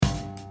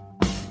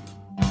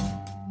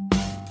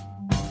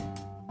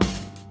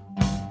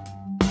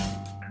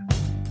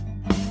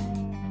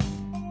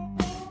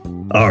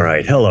All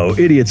right. Hello,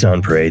 Idiots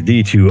on Parade,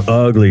 the Too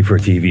Ugly for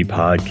TV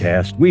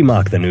podcast. We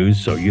mock the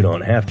news so you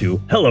don't have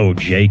to. Hello,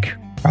 Jake.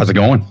 How's it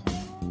going?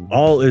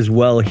 All is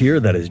well here.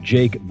 That is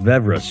Jake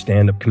Vevra,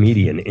 stand-up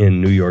comedian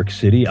in New York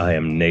City. I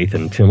am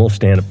Nathan Timmel,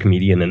 stand-up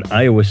comedian in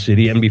Iowa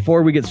City. And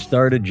before we get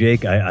started,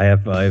 Jake, I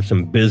have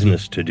some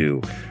business to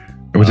do.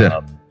 What's it?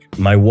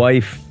 My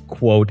wife,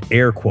 quote,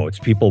 air quotes.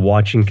 People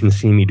watching can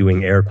see me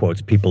doing air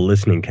quotes. People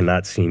listening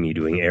cannot see me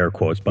doing air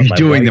quotes. But He's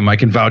doing them. I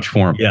can vouch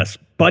for him. Yes.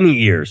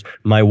 Bunny ears.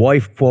 My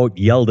wife, quote,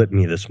 yelled at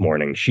me this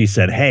morning. She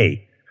said,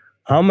 "Hey,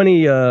 how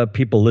many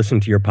people listen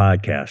to your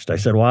podcast?" I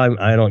said, "Well,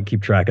 I don't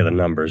keep track of the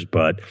numbers,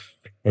 but..."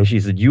 And she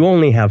said, "You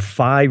only have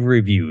 5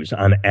 reviews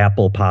on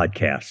Apple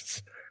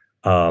Podcasts.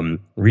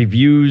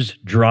 Reviews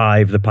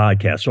drive the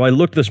podcast." So I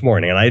looked this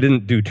morning, and I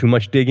didn't do too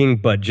much digging,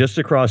 but just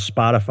across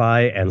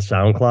Spotify and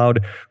SoundCloud,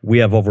 we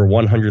have over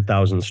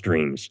 100,000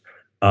 streams.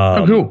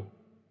 Oh, cool.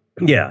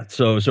 Yeah,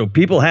 so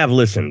people have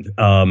listened.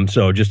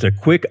 So just a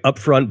quick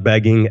upfront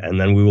begging, and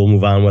then we will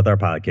move on with our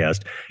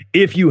podcast.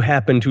 If you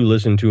happen to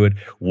listen to it,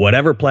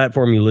 whatever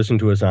platform you listen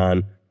to us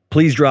on,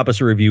 please drop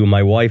us a review.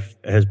 My wife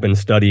has been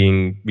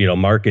studying,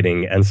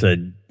 marketing, and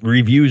said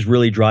reviews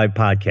really drive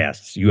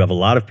podcasts. You have a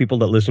lot of people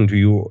that listen to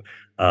you.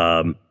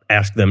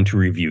 Ask them to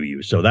review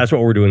you. So that's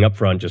what we're doing up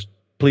front. Just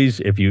please,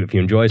 if you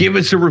enjoy, give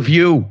us a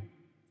review.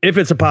 If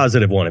it's a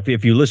positive one.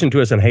 If you listen to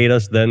us and hate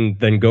us, then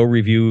go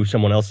review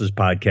someone else's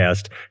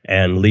podcast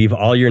and leave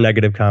all your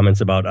negative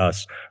comments about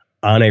us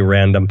on a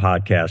random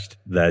podcast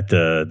that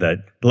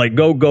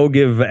go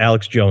give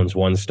Alex Jones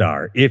 1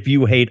 star. If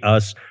you hate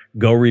us,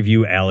 go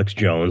review Alex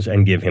Jones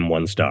and give him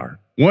 1 star.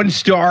 1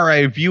 star. I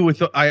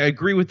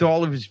agree with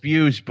all of his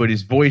views, but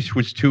his voice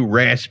was too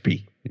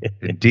raspy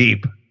and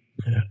deep.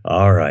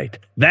 All right.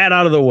 That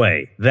out of the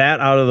way.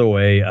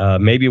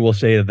 Maybe we'll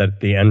say that at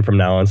the end from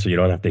now on so you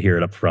don't have to hear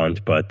it up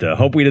front. But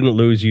hope we didn't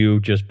lose you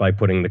just by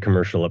putting the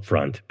commercial up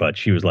front. But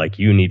she was like,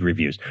 you need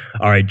reviews.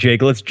 All right,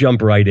 Jake, let's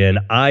jump right in.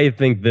 I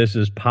think this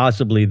is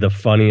possibly the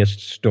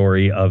funniest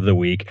story of the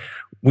week.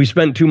 We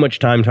spent too much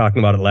time talking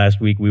about it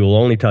last week. We will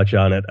only touch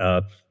on it.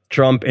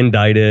 Trump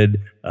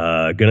indicted,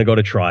 going to go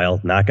to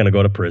trial, not going to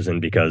go to prison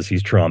because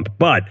he's Trump.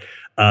 But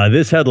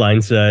this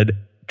headline said,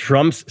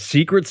 Trump's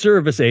Secret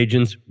Service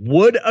agents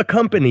would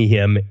accompany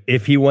him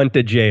if he went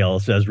to jail,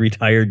 says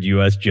retired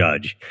U.S.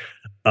 judge.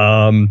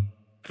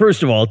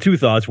 First of all, 2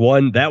 thoughts.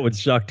 1, that would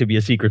suck to be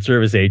a Secret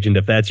Service agent.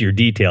 If that's your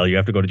detail, you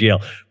have to go to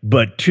jail.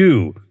 But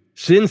 2,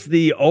 since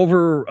the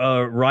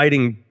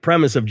overriding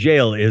premise of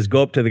jail is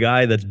go up to the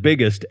guy that's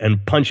biggest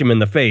and punch him in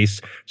the face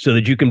so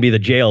that you can be the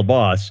jail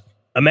boss.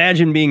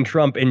 Imagine being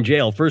Trump in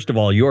jail. First of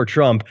all, you're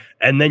Trump,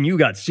 and then you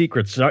got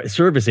Secret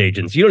Service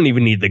agents. You don't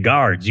even need the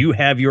guards. You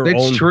have your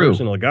own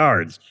personal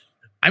guards.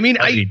 I mean,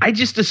 I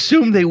just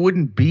assume they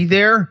wouldn't be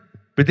there.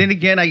 But then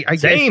again, I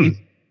guess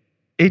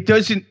it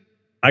doesn't.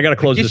 I got to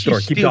close this door.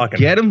 Keep talking.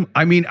 Get him.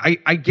 I mean,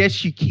 I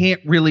guess you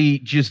can't really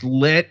just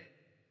let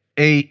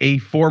a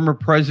former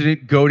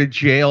president go to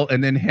jail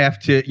and then have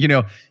to,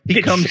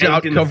 he comes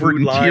out covered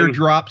in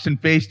teardrops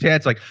and face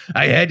tats like,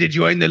 I had to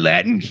join the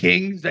Latin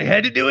Kings. I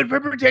had to do it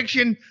for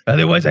protection.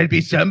 Otherwise, I'd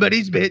be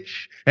somebody's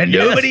bitch. And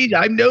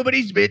I'm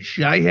nobody's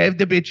bitch. I have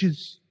the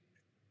bitches.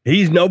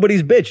 He's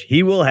nobody's bitch.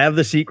 He will have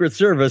the Secret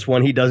Service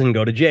when he doesn't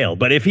go to jail.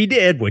 But if he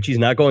did, which he's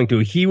not going to,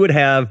 he would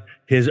have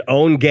his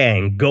own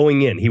gang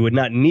going in. He would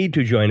not need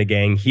to join a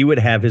gang. He would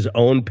have his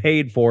own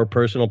paid for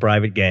personal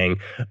private gang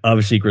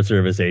of Secret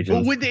Service agents.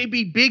 Well, would they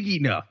be big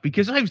enough?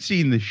 Because I've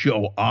seen the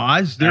show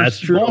Oz. There's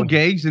small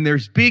gangs and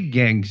there's big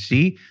gangs,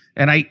 see?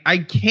 And I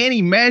can't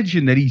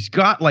imagine that he's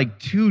got like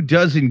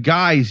 24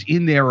 guys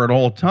in there at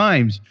all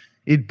times.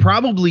 It'd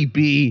probably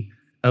be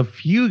a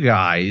few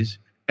guys,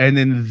 and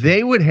then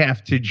they would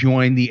have to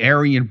join the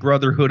Aryan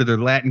Brotherhood of the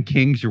Latin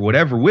Kings or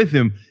whatever with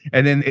him.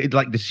 And then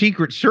like the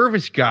Secret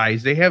Service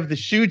guys, they have the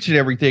suits and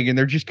everything, and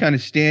they're just kind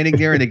of standing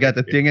there and they got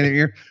the thing in their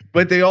ear.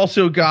 But they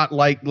also got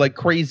like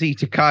crazy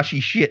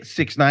Tekashi shit,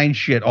 6ix9ine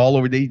shit all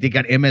over. They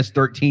got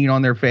MS-13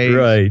 on their face.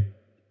 Right.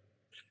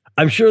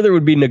 I'm sure there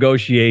would be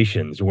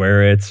negotiations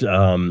where it's,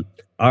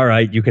 all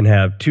right, you can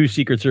have 2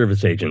 Secret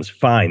Service agents.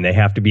 Fine. They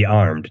have to be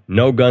armed.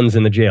 No guns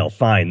in the jail.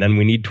 Fine. Then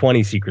we need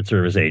 20 Secret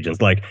Service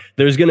agents. Like,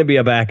 there's going to be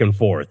a back and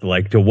forth,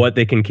 like to what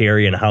they can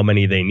carry and how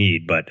many they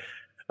need. But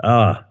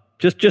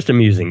just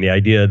amusing, the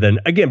idea then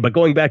again, but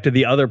going back to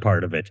the other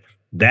part of it,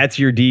 that's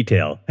your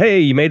detail. Hey,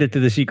 you made it to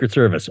the Secret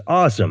Service.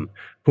 Awesome.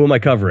 Who am I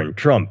covering?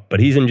 Trump, but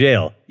he's in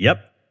jail. Yep.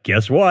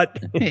 Guess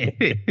what?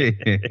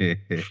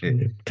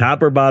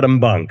 Top or bottom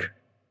bunk?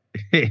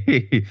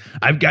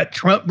 I've got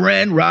Trump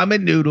brand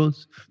ramen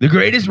noodles, the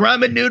greatest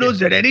ramen noodles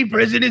that any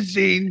president has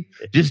seen.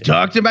 Just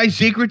talk to my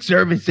Secret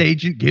Service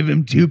agent, give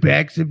him 2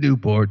 packs of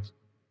Newports.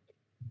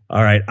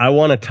 All right. I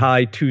want to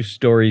tie 2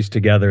 stories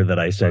together that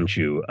I sent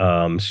you.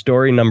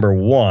 Story number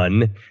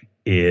 1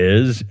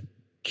 is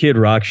Kid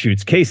Rock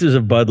shoots cases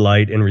of Bud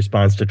Light in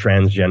response to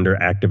transgender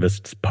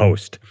activists'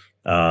 post.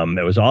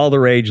 It was all the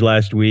rage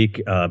last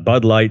week.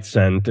 Bud Light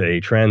sent a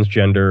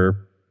transgender,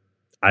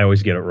 I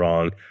always get it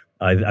wrong,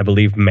 I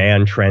believe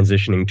man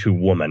transitioning to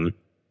woman,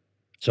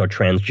 so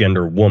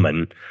transgender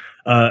woman,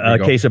 A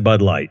case of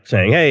Bud Light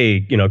saying,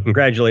 hey,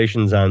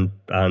 congratulations on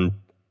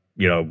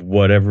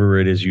whatever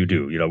it is you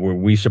do.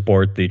 We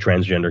support the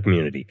transgender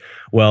community.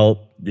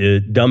 Well,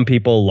 dumb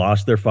people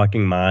lost their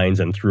fucking minds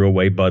and threw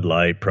away Bud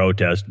Light,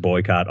 protest,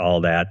 boycott,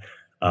 all that.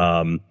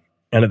 And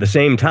at the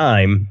same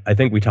time, I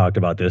think we talked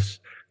about this,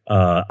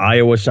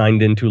 Iowa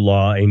signed into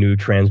law a new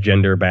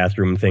transgender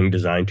bathroom thing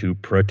designed to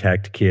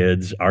protect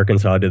kids.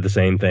 Arkansas did the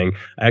same thing.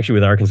 Actually,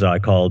 with Arkansas, I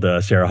called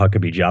Sarah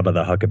Huckabee Jabba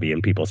the Huckabee,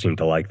 and people seem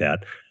to like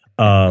that.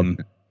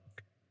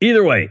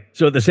 Either way,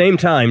 so at the same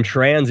time,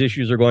 trans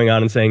issues are going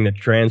on and saying that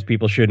trans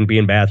people shouldn't be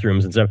in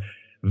bathrooms and stuff.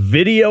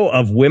 Video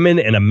of women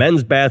in a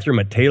men's bathroom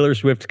at Taylor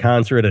Swift's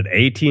concert at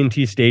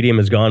AT&T Stadium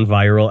has gone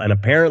viral, and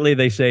apparently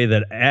they say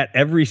that at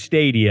every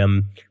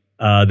stadium,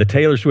 the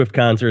Taylor Swift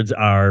concerts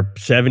are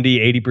 70,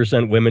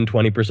 80% women,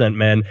 20%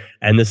 men,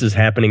 and this is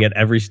happening at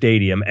every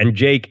stadium. And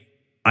Jake,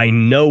 I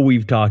know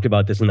we've talked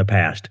about this in the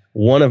past.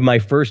 One of my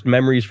first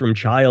memories from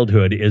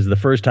childhood is the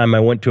first time I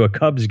went to a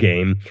Cubs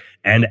game,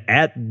 and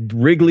at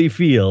Wrigley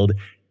Field,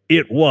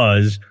 it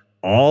was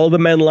all the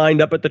men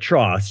lined up at the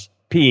troughs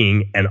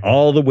peeing and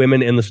all the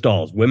women in the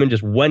stalls. Women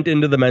just went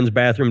into the men's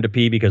bathroom to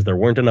pee because there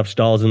weren't enough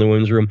stalls in the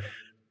women's room.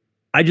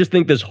 I just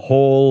think this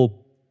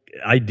whole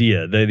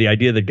idea, the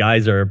idea that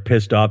guys are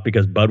pissed off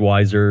because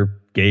Budweiser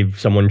gave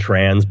someone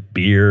trans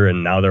beer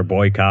and now they're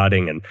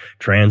boycotting and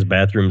trans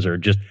bathrooms are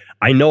just,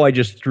 I know I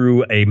just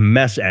threw a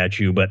mess at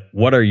you, but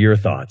what are your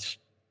thoughts?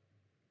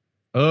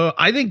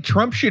 I think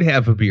Trump should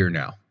have a beer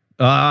now.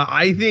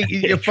 I think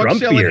if fuck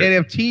selling beer.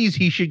 NFTs,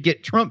 he should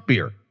get Trump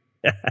beer.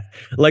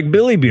 Like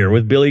Billy beer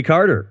with Billy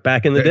Carter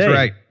back in the day. That's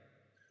right.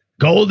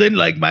 Golden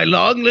like my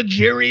long,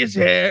 luxurious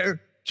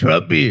hair.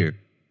 Trump beer.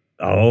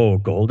 Oh,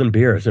 golden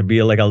beer. So it'd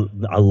be like a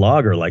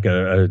lager, like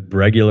a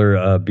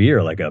regular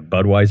beer, like a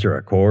Budweiser,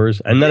 a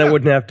Coors. And then it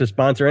wouldn't have to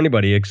sponsor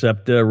anybody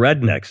except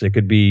rednecks. It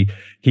could be,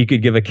 he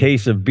could give a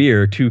case of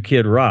beer to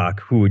Kid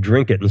Rock, who would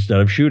drink it instead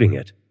of shooting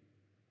it.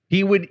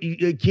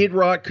 Kid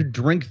Rock could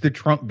drink the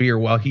Trump beer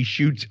while he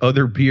shoots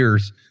other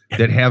beers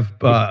that have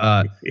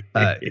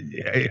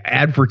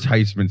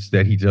advertisements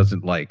that he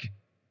doesn't like.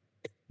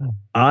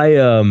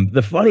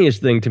 The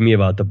funniest thing to me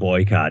about the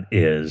boycott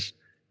is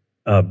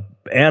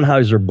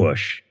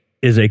Anheuser-Busch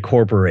is a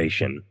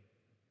corporation.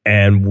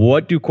 And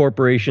what do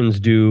corporations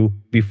do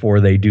before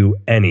they do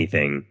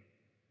anything?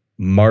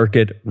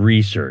 Market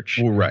research.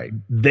 Well, right.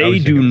 They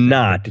do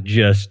not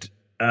just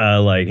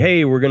like,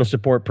 hey, we're going to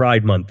support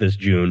Pride Month this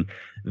June.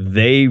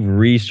 They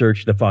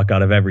research the fuck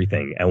out of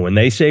everything. And when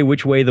they say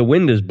which way the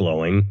wind is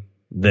blowing,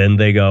 then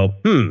they go,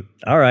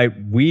 all right,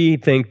 we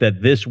think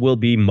that this will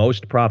be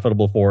most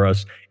profitable for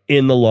us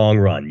in the long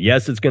run.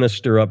 Yes, it's going to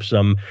stir up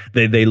some.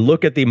 They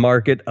look at the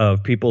market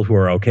of people who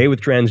are okay with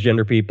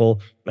transgender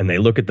people, and they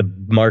look at the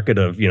market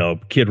of,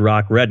 Kid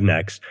Rock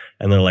rednecks,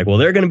 and they're like, well,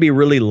 they're going to be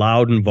really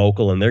loud and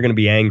vocal, and they're going to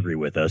be angry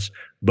with us.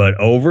 But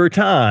over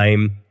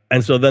time,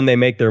 and so then they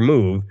make their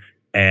move,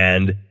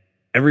 and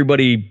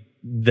everybody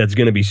that's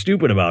going to be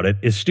stupid about it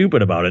is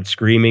stupid about it,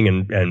 screaming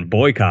and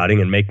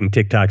boycotting and making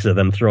TikToks of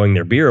them throwing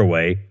their beer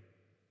away.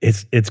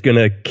 It's going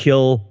to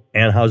kill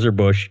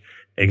Anheuser-Busch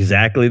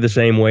exactly the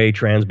same way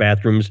trans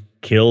bathrooms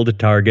killed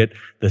Target,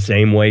 the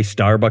same way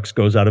Starbucks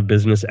goes out of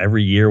business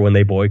every year when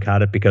they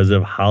boycott it because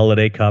of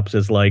holiday cups.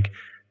 It's like,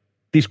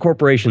 these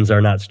corporations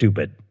are not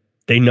stupid.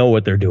 They know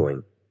what they're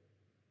doing.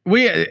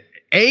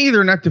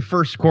 They're not the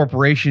first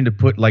corporation to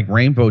put like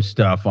rainbow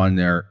stuff on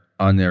their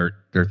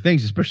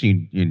things,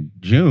 especially in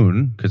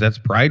June, because that's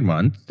Pride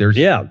Month. There's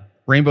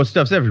rainbow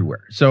stuffs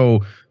everywhere.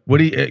 So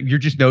you're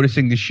just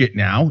noticing this shit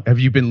now? Have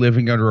you been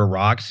living under a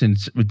rock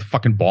since the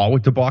fucking Ball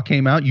with the Ball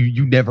came out?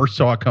 You never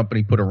saw a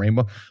company put a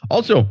rainbow.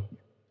 Also,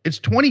 it's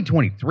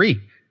 2023.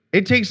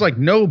 It takes like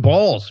no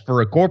balls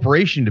for a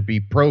corporation to be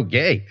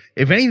pro-gay.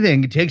 If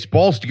anything, it takes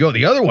balls to go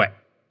the other way.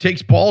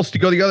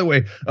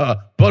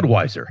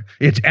 Budweiser.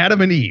 It's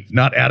Adam and Eve,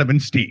 not Adam and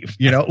Steve.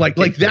 Like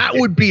that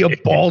would be a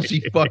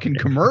ballsy fucking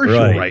commercial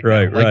right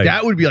now. Like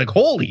that would be like,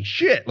 holy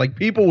shit. Like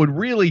people would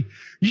really,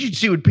 you should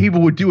see what people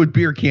would do with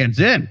beer cans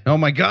then. Oh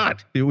my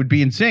God. It would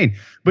be insane.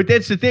 But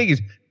that's the thing is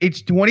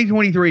it's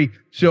 2023.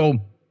 So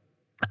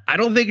I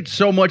don't think it's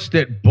so much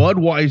that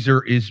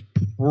Budweiser is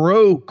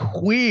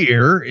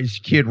pro-queer, as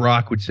Kid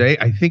Rock would say.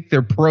 I think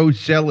they're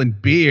pro-selling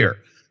beer.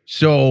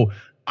 So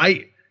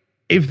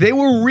if they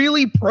were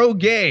really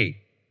pro-gay,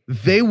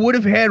 they would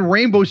have had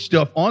rainbow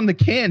stuff on the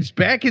cans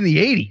back in the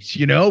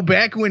 80s,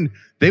 back when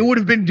they would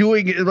have been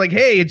doing it like,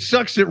 hey, it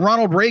sucks that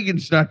Ronald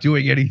Reagan's not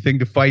doing anything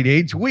to fight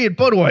AIDS. We at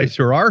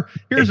Budweiser are.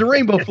 Here's a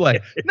rainbow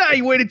flag. Nah,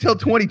 you waited till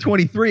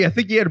 2023. I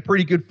think you had a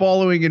pretty good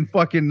following in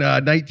fucking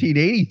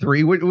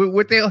 1983.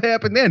 What the hell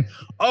happened then?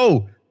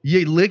 Oh,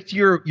 you licked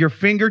your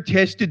finger,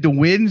 tested the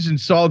winds, and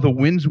saw the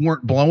winds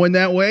weren't blowing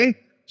that way?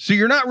 So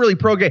you're not really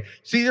pro-gay.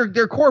 See,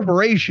 they're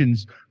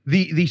corporations.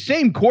 The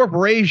same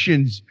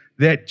corporations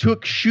that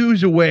took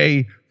shoes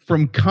away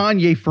from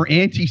Kanye for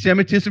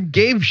anti-Semitism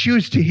gave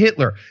shoes to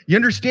Hitler. You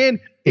understand?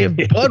 If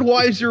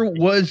Budweiser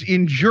was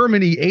in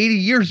Germany 80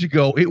 years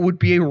ago, it would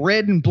be a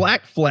red and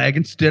black flag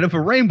instead of a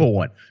rainbow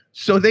one.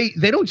 So they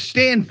don't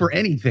stand for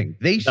anything.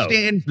 They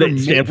stand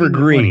for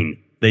green.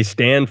 Money. They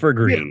stand for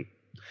green.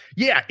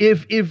 Yeah.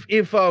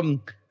 If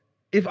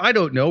I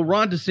don't know,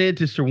 Ron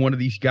DeSantis or one of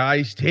these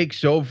guys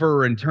takes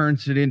over and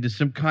turns it into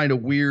some kind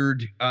of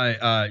weird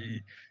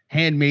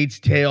Handmaid's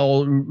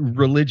Tale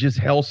religious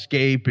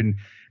hellscape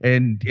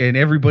and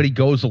everybody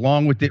goes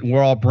along with it and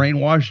we're all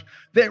brainwashed,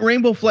 that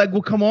rainbow flag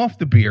will come off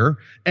the beer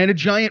and a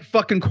giant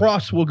fucking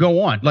cross will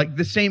go on. Like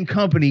the same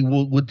company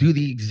will do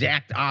the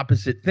exact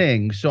opposite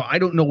thing. So I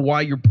don't know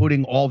why you're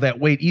putting all that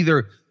weight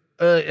either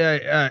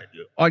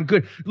on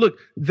good. Look,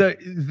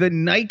 the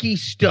Nike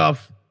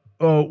stuff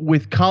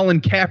with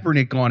Colin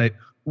Kaepernick on it,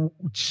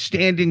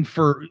 standing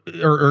for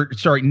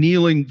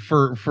kneeling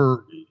for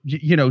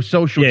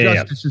social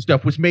justice and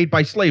stuff, was made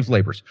by slave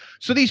laborers.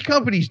 So these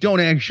companies don't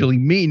actually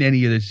mean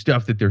any of this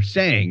stuff that they're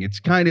saying. It's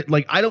kind of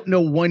like, I don't know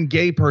one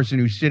gay person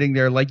who's sitting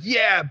there like,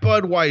 yeah,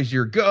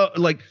 Budweiser, go.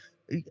 Like,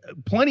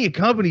 plenty of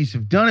companies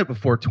have done it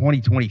before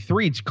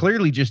 2023. It's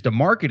clearly just a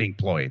marketing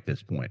ploy at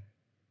this point.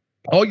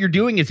 All you're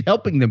doing is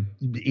helping them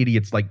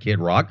idiots like Kid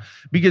Rock,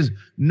 because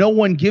no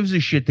one gives a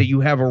shit that you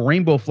have a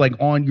rainbow flag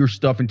on your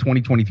stuff in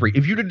 2023.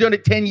 If you'd have done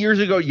it 10 years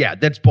ago, yeah,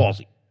 that's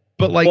ballsy.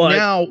 But like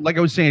now, like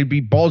I was saying, it'd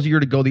be ballsier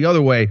to go the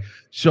other way.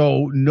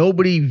 So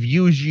nobody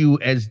views you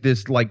as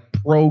this like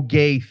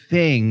pro-gay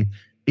thing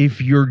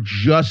if you're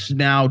just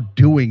now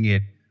doing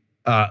it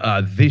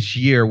this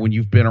year when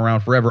you've been around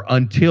forever,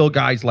 until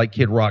guys like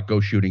Kid Rock go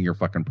shooting your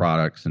fucking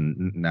products,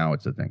 and now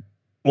it's a thing.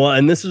 Well,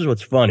 and this is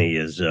what's funny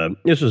is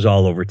this was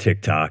all over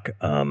TikTok,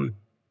 and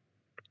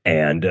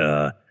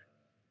there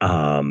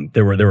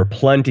were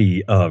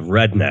plenty of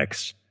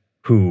rednecks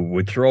who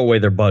would throw away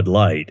their Bud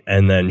Light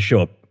and then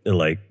show up,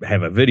 like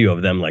have a video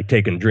of them like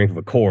taking a drink of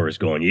a Coors,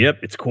 going, "Yep,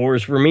 it's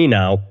Coors for me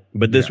now."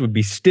 But this would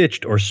be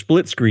stitched or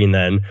split screen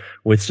then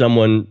with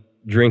someone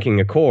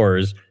drinking a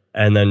Coors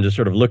and then just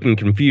sort of looking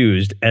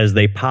confused as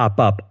they pop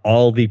up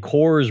all the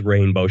Coors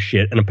rainbow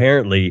shit. And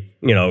apparently,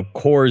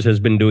 Coors has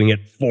been doing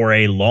it for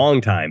a long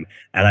time.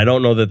 And I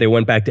don't know that they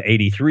went back to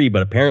 83,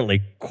 but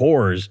apparently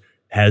Coors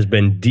has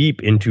been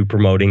deep into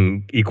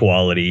promoting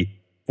equality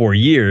for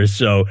years.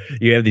 So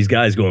you have these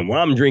guys going,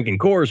 well, I'm drinking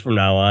Coors from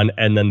now on.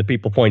 And then the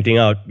people pointing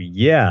out,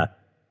 yeah,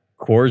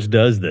 Coors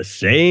does the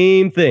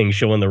same thing,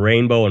 showing the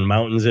rainbow and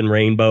mountains and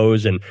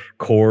rainbows, and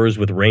Coors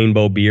with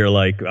rainbow beer.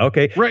 Like,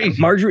 okay, right.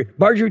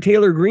 Marjorie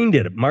Taylor Greene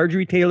did it.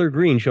 Marjorie Taylor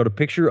Greene showed a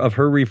picture of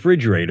her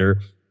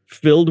refrigerator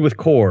filled with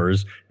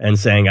Coors and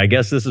saying, I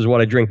guess this is what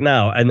I drink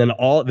now. And then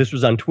this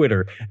was on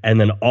Twitter, and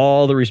then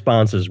all the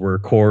responses were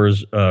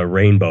Coors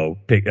rainbow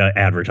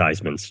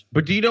advertisements.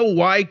 But do you know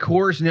why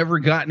Coors never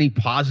got any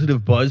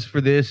positive buzz for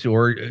this,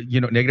 or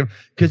negative?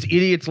 Because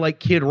idiots like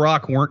Kid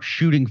Rock weren't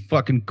shooting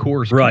fucking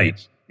Coors. Right.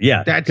 Kids.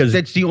 Yeah,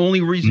 that's the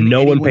only reason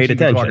no one paid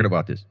attention talking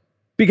about this.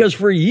 Because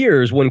for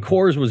years, when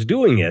Coors was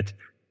doing it,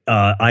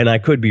 and I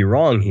could be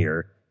wrong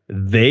here,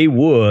 they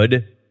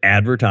would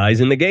advertise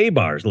in the gay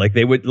bars. Like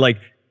they would, like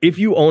if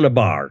you own a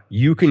bar,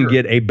 you can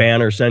get a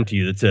banner sent to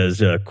you that says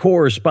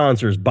Coors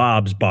sponsors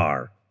Bob's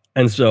Bar,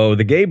 and so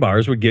the gay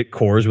bars would get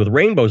Coors with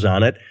rainbows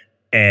on it.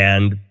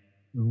 And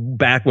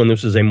back when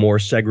this was a more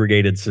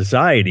segregated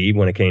society,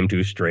 when it came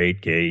to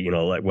straight, gay,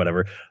 like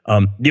whatever,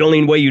 the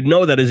only way you'd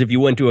know that is if you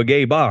went to a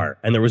gay bar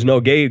and there was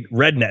no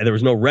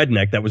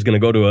redneck that was going to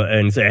go to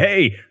and say,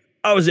 hey,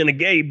 I was in a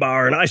gay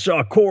bar and I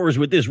saw Coors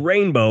with this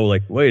rainbow.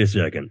 Like, wait a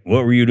second,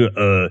 what were you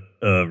doing?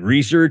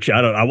 Research?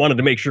 I wanted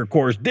to make sure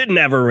Coors didn't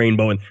have a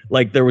rainbow. And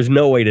like, there was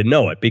no way to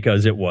know it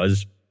because it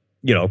was,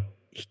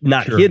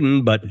 not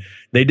hidden, but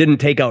they didn't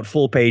take out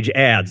full page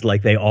ads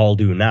like they all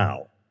do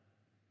now.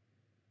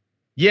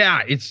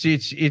 Yeah, it's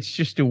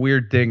just a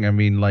weird thing. I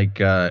mean, like,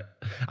 I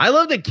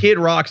love that Kid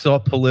Rock's all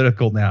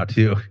political now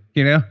too.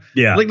 Yeah.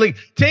 Like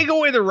take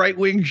away the right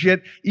wing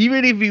shit.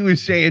 Even if he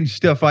was saying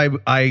stuff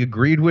I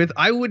agreed with,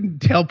 I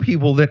wouldn't tell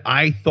people that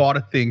I thought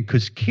a thing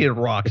because Kid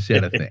Rock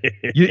said a thing.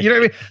 You know what I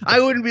mean? I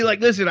wouldn't be like,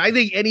 listen, I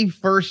think any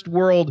first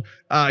world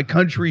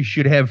country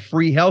should have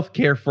free health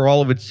care for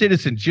all of its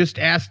citizens. Just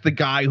ask the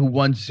guy who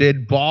once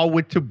said, "Baw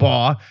with to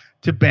baw,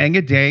 to bang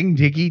a dang,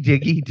 diggy,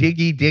 diggy,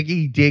 diggy,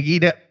 diggy, diggy,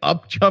 to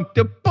up jump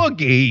the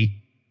boogie."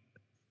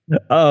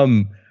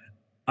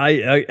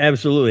 I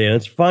absolutely, and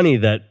it's funny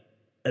that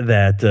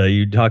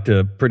you talk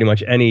to pretty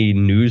much any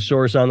news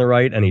source on the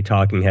right, any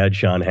talking head,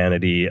 Sean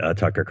Hannity,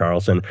 Tucker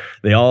Carlson,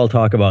 they all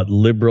talk about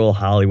liberal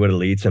Hollywood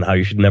elites and how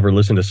you should never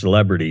listen to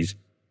celebrities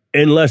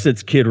unless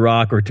it's Kid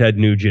Rock or Ted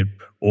Nugent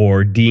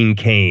or Dean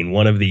Cain,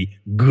 one of the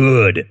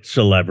good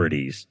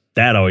celebrities.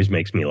 That always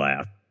makes me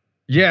laugh.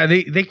 Yeah,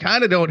 they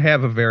kind of don't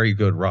have a very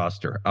good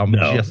roster. I'm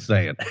just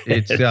saying.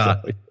 It's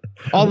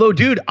although,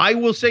 dude, I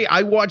will say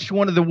I watched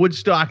one of the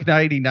Woodstock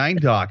 99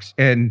 docs,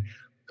 and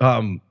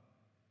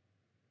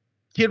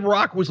Kid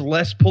Rock was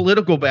less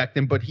political back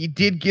then, but he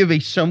did give a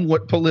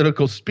somewhat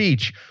political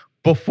speech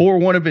before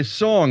one of his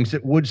songs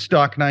at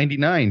Woodstock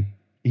 99.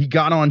 He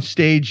got on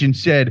stage and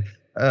said,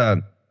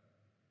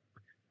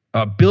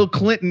 Bill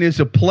Clinton is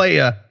a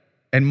playa,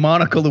 and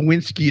Monica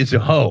Lewinsky is a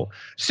hoe.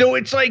 So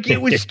it's like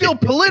it was still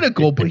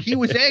political, but he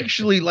was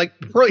actually like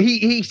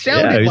he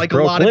sounded like a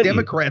lot of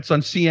Democrats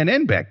on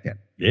CNN back then.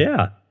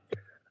 Yeah.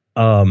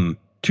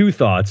 Two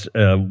thoughts.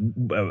 Then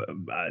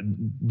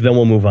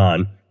we'll move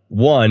on.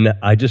 One,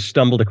 I just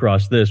stumbled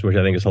across this, which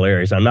I think is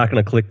hilarious. I'm not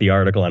going to click the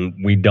article, and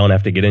we don't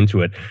have to get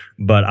into it,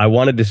 but I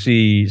wanted to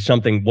see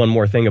one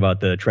more thing about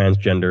the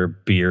transgender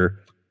beer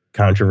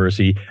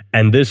controversy.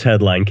 And this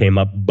headline came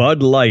up: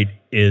 Bud Light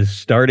is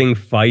starting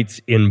fights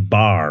in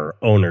bar,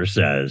 owner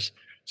says.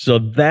 So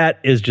that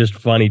is just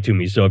funny to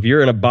me. So if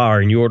you're in a bar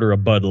and you order a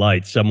Bud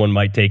Light, someone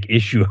might take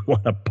issue and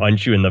want to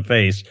punch you in the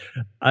face.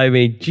 I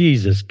mean,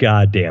 Jesus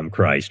goddamn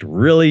Christ.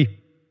 Really?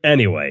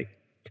 Anyway,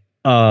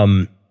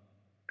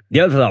 the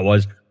other thought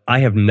was, I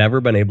have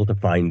never been able to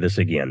find this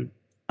again.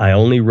 I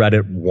only read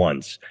it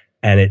once,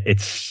 and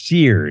it's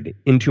seared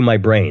into my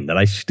brain that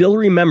I still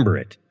remember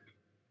it.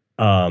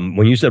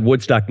 When you said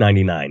Woodstock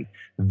 99,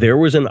 there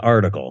was an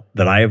article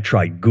that I have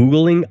tried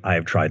Googling. I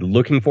have tried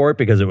looking for it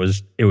because it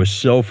was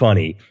so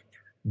funny,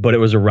 but it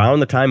was around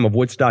the time of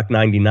Woodstock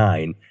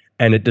 99,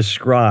 and it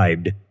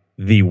described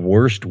the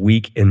worst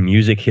week in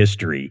music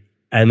history.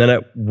 And then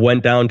it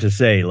went down to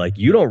say, like,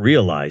 you don't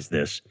realize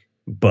this,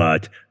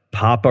 but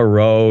Papa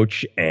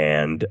Roach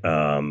and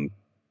God,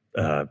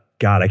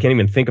 I can't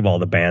even think of all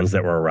the bands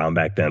that were around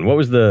back then. What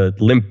was the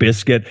Limp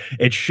Bizkit?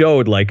 It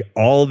showed like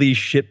all these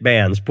shit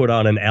bands put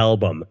on an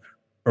album,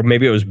 or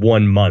maybe it was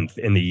 1 month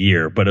in the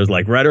year, but it was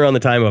like right around the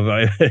time of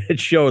it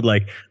showed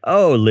like,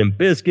 oh, Limp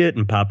Bizkit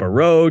and Papa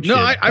Roach. No,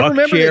 I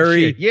remember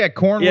Cherry. That shit. Yeah,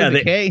 Corn with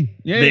a K.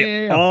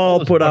 They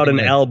all put out an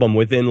album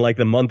within like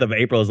the month of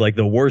April. Is like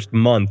the worst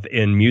month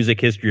in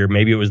music history, or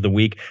maybe it was the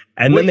week.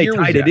 And then they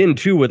tied it in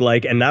too with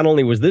like, and not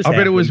only was this, I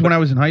bet it was when I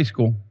was in high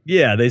school.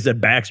 Yeah, they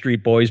said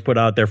Backstreet Boys put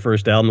out their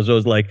first album. So it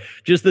was like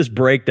just this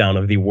breakdown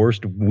of the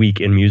worst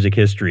week in music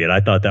history, and I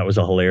thought that was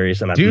a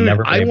hilarious. And I've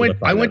never. I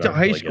went to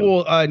high school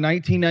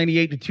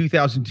 1998 to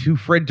 2002.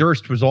 Fred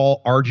Durst was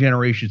all our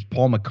generation's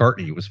Paul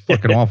McCartney. It was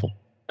fucking awful.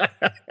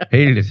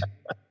 Hated it.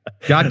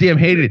 Goddamn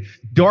hated it.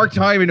 Dark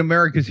time in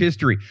America's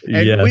history.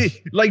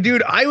 And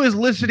dude, I was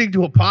listening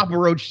to a Papa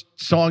Roach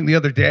song the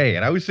other day,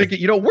 and I was thinking,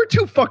 we're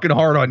too fucking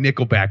hard on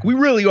Nickelback. We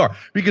really are,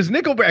 because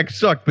Nickelback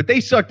sucked, but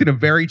they sucked in a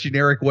very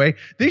generic way.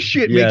 This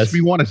shit makes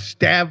me want to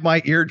stab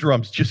my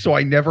eardrums just so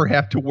I never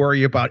have to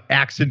worry about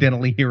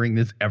accidentally hearing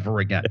this ever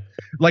again.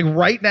 Like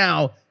right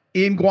now,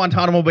 in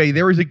Guantanamo Bay,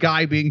 there is a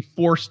guy being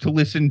forced to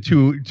listen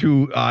to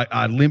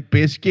Limp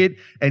Bizkit,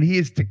 and he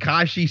is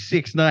Tekashi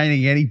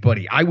 6ix9ing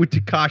anybody. I would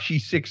Tekashi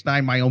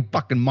 6ix9ine my own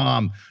fucking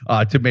mom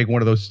to make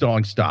one of those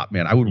songs stop,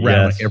 man. I would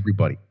rattle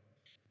everybody.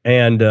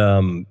 And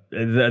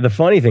the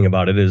funny thing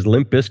about it is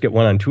Limp Bizkit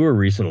went on tour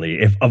recently.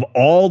 If of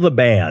all the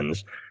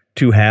bands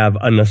to have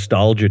a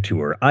nostalgia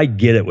tour, I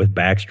get it with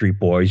Backstreet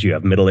Boys. You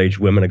have middle-aged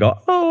women that go,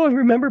 oh, I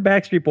remember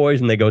Backstreet Boys,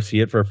 and they go see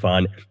it for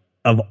fun.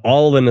 Of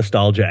all the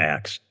nostalgia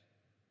acts,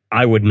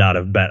 I would not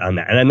have bet on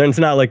that. And then it's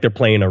not like they're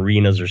playing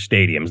arenas or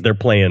stadiums. They're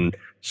playing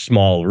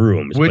small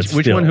rooms.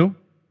 Which one, who?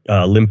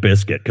 Limp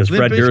Bizkit. Because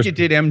Fred Durst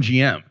did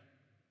MGM.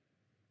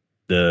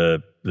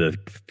 The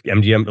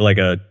MGM, like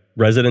a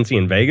residency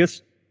in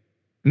Vegas?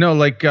 No,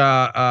 like,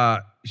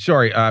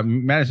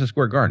 Madison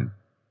Square Garden.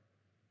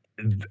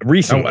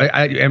 Recently.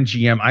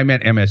 MGM. I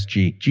meant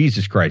MSG.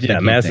 Jesus Christ. Yeah,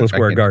 Madison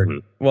Square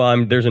Garden.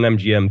 Well, there's an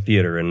MGM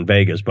theater in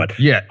Vegas, but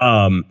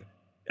on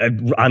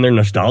their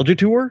nostalgia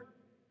tour?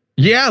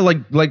 Yeah,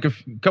 like a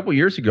couple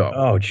years ago.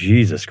 Oh,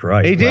 Jesus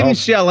Christ. They didn't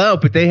sell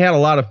out, but they had a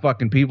lot of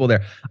fucking people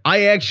there.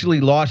 I actually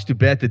lost a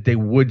bet that they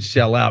would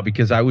sell out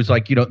because I was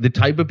like, the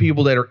type of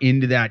people that are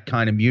into that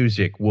kind of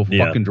music will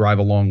fucking drive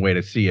a long way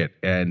to see it.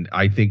 And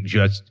I think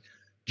just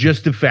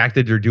the fact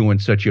that they're doing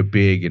such a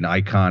big and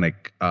iconic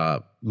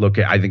look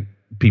at, I think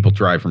people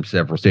drive from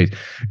several states.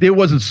 It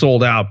wasn't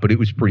sold out, but it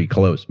was pretty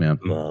close, man.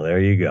 Well, there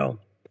you go.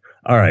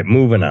 All right,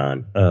 moving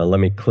on. Let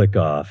me click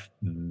off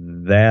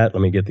that.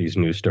 Let me get these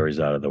news stories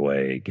out of the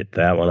way. Get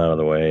that one out of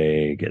the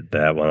way. Get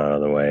that one out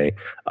of the way.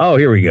 Oh,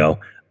 here we go.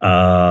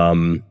 A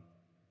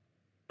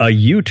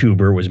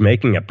YouTuber was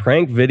making a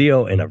prank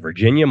video in a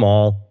Virginia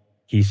mall.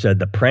 He said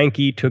the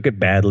prankee took it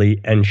badly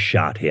and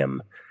shot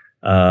him.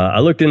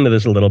 I looked into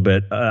this a little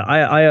bit.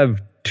 I have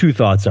two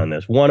thoughts on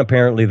this. One,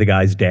 apparently the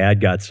guy's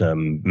dad got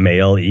some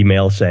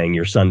email saying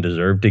your son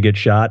deserved to get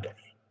shot.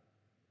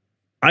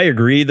 I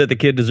agree that the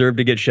kid deserved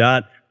to get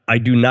shot. I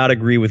do not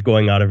agree with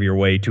going out of your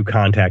way to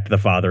contact the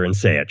father and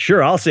say it.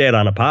 Sure, I'll say it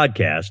on a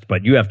podcast,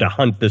 but you have to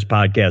hunt this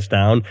podcast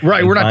down.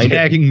 Right, we're not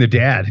tagging the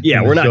dad.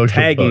 Yeah, we're not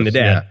tagging the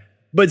dad. Yeah.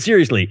 But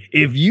seriously,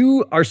 if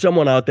you are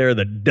someone out there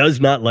that does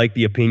not like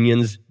the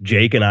opinions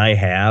Jake and I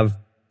have,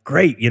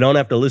 great, you don't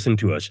have to listen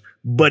to us.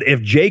 But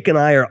if Jake and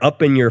I are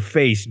up in your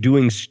face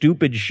doing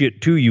stupid shit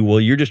to you while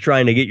you're just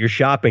trying to get your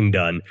shopping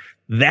done,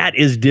 that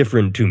is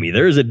different to me.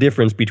 There is a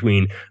difference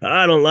between,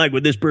 I don't like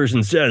what this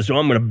person says, so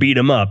I'm going to beat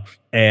him up,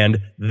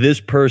 and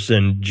this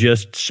person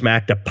just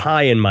smacked a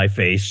pie in my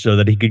face so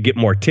that he could get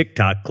more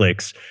TikTok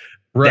clicks.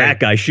 that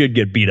guy should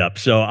get beat up.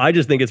 So I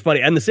just think it's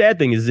funny. And the sad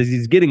thing is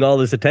he's getting all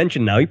this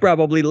attention now. He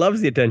probably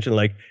loves the attention.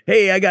 Like,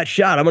 hey, I got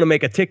shot. I'm going to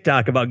make a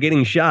TikTok about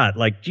getting shot.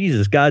 Like,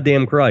 Jesus,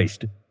 goddamn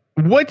Christ.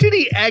 What did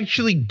he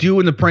actually do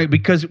in the prank?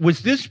 Because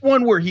was this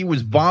one where he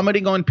was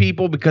vomiting on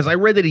people? Because I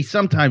read that he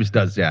sometimes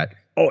does that.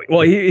 Oh,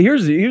 well,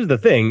 here's the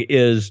thing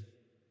is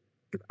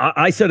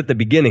I said at the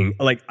beginning,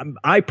 like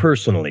I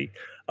personally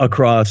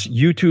across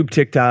YouTube,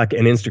 TikTok,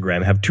 and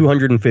Instagram have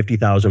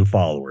 250,000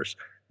 followers.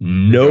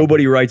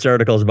 Nobody writes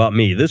articles about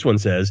me. This one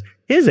says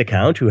his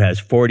account, who has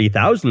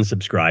 40,000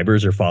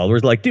 subscribers or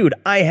followers, like, dude,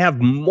 I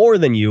have more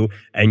than you,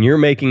 and you're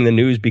making the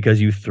news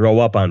because you throw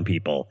up on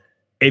people.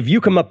 If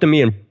you come up to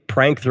me and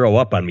prank throw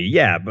up on me,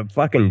 yeah, but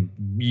fucking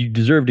you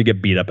deserve to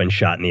get beat up and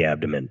shot in the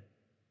abdomen.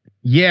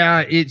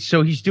 Yeah,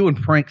 so he's doing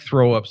prank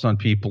throw ups on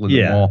people in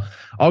the mall.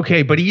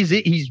 Okay, but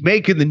he's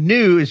making the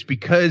news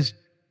because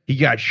he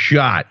got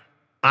shot.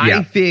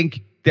 I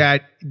think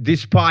that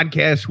this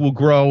podcast will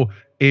grow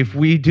if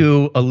we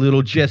do a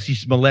little Jesse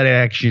Smollett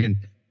action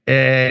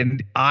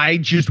and I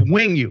just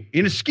wing you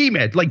in a ski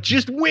mat, like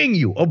just wing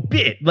you a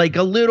bit, like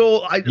a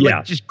little,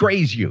 like just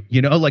graze you, you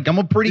know, like I'm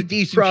a pretty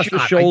decent cross shot.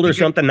 The shoulder,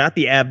 something, not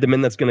the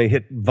abdomen that's going to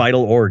hit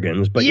vital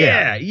organs, but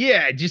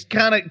just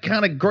kind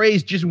of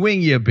graze, just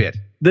wing you a bit.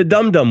 The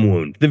dum-dum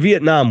wound, the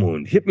Vietnam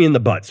wound, hit me in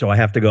the butt, so I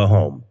have to go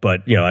home.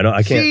 But, you know,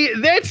 I can't. See,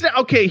 that's not,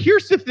 okay,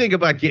 here's the thing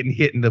about getting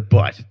hit in the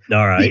butt.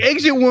 All right. The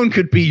exit wound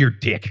could be your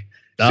dick.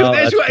 So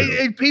that's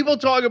why people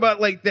talk about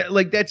like that,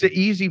 like that's an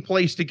easy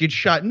place to get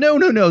shot. No.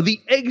 The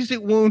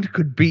exit wound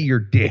could be your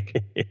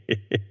dick.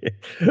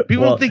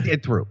 People don't think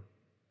that through.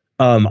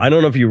 I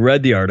don't know if you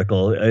read the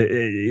article.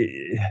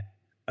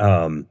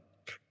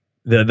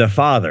 The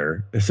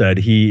father said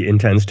he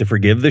intends to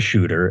forgive the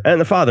shooter. And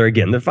the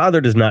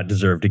father does not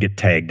deserve to get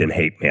tagged in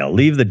hate mail.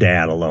 Leave the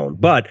dad alone.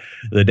 But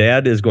the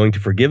dad is going to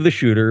forgive the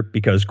shooter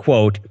because,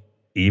 quote,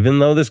 even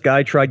though this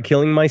guy tried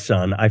killing my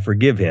son, I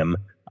forgive him.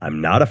 I'm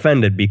not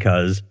offended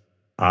because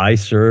I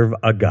serve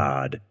a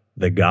God,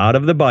 the God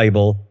of the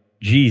Bible,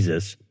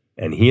 Jesus,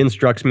 and he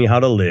instructs me how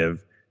to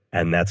live.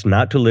 And that's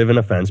not to live in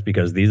offense,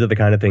 because these are the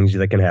kind of things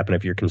that can happen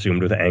if you're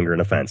consumed with anger and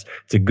offense.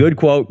 It's a good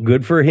quote,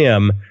 good for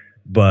him.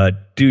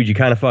 But dude, you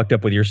kind of fucked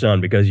up with your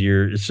son, because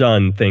your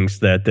son thinks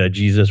that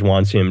Jesus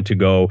wants him to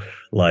go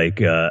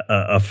like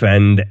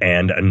offend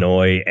and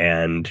annoy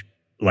and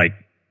like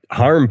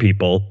harm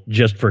people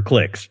just for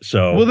clicks.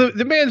 So, well,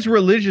 the man's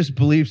religious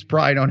beliefs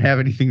probably don't have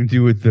anything to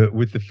do with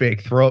the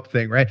fake throw up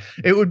thing, right?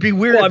 It would be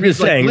weird. Well, I'm just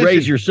saying,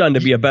 raise your son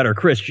to be a better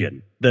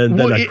Christian than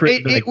a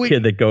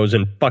kid that goes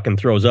and fucking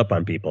throws up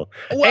on people.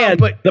 Well,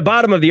 but the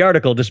bottom of the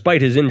article,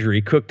 despite his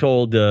injury, Cook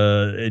told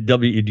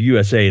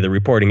WUSA, the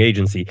reporting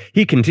agency,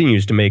 he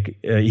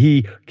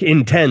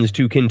intends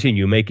to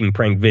continue making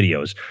prank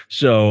videos.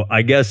 So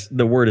I guess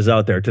the word is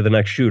out there to the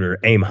next shooter: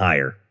 aim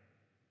higher.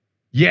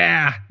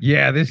 Yeah.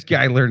 This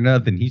guy learned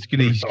nothing. He's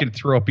gonna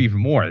throw up even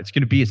more. It's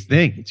gonna be his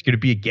thing. It's gonna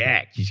be a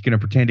gag. He's gonna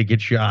pretend to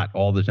get shot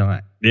all the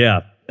time.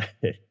 Yeah,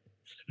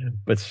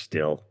 but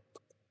still,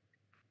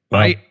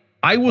 well,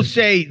 I will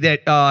say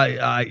that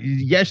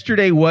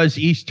yesterday was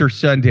Easter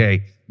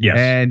Sunday. Yes,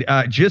 and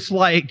just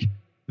like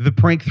the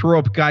prank throw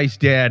up guy's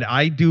dad,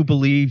 I do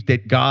believe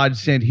that God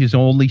sent His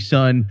only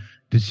Son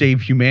to save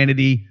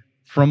humanity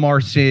from our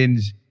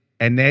sins,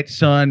 and that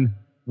son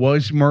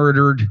was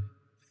murdered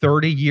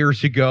 30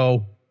 years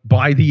ago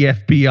by the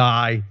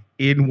FBI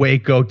in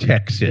Waco,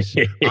 Texas.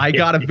 I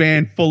got a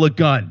van full of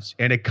guns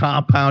and a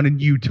compound in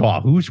Utah.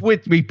 Who's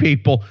with me,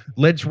 people?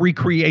 Let's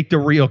recreate the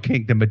real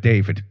kingdom of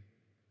David.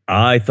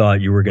 I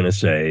thought you were going to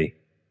say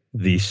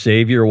the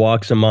Savior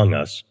walks among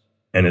us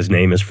and his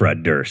name is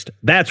Fred Durst.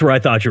 That's where I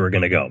thought you were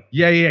going to go.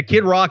 Yeah.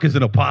 Kid Rock is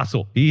an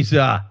apostle. He's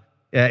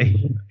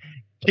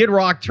Kid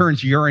Rock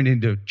turns urine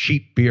into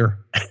cheap beer,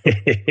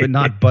 but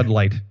not Bud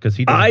Light, because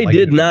he. I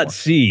did not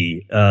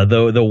see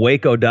the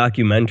Waco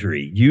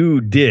documentary.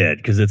 You did,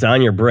 because it's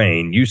on your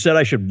brain. You said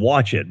I should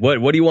watch it. What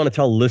do you want to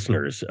tell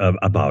lizners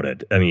about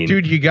it? I mean,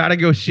 dude, you got to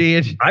go see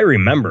it. I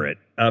remember it.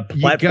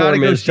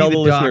 Platform is tell the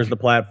listeners the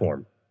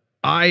platform.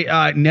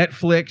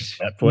 Netflix.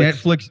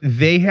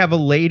 They have a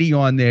lady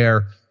on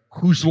there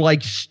who's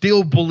like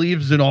still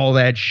believes in all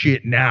that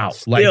shit now.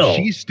 Like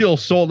she's still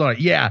sold on it.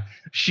 Yeah.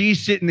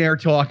 She's sitting there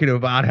talking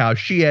about how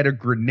she had a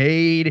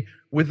grenade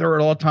with her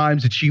at all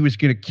times, that she was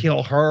going to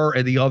kill her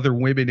and the other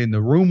women in the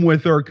room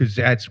with her because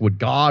that's what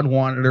God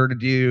wanted her to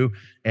do.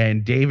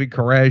 And David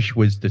Koresh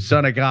was the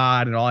son of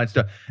God and all that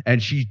stuff.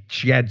 And she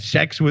had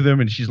sex with him,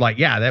 and she's like,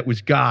 yeah, that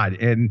was God.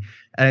 And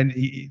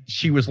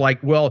she was like,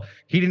 well,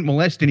 he didn't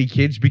molest any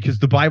kids because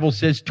the Bible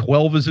says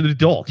 12 is an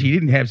adult. He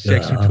didn't have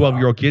sex with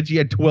 12-year-old kids. He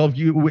had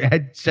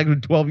sex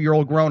with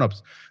 12-year-old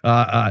grown-ups.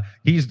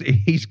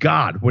 He's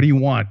God. What do you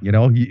want? You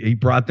know, he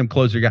brought them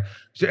closer to God.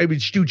 So, I mean,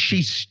 dude,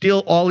 she's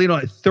still all in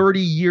on it 30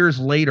 years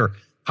later.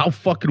 How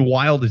fucking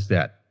wild is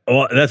that?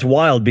 Oh, that's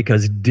wild,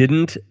 because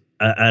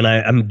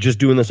I'm just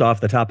doing this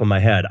off the top of my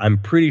head, I'm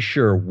pretty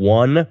sure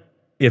one,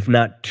 if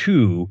not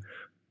two,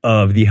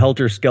 of the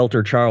Helter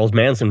Skelter Charles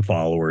Manson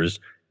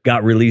followers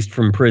got released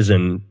from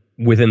prison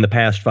within the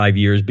past 5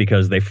 years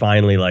because they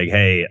finally like,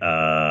 hey,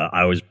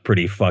 I was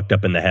pretty fucked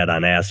up in the head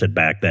on acid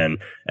back then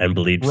and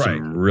believed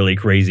some really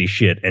crazy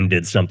shit and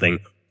did something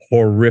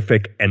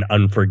horrific and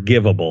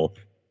unforgivable.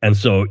 And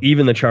so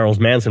even the Charles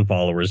Manson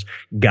followers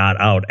got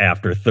out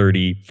after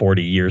 30,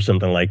 40 years,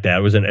 something like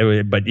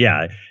that. But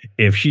yeah,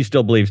 if she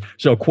still believes.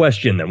 So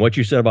question then, what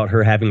you said about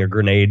her having a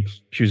grenade,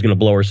 she was going to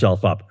blow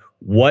herself up.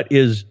 What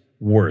is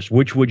worse?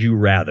 Which would you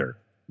rather?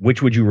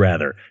 Which would you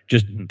rather?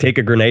 Just take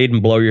a grenade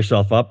and blow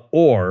yourself up,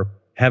 or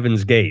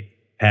Heaven's Gate,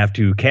 have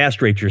to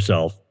castrate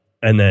yourself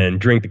and then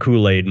drink the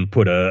Kool-Aid and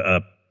put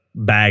a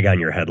bag on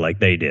your head like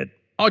they did?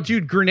 Oh,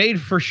 dude,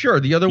 grenade for sure.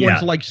 The other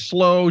one's like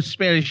slow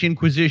Spanish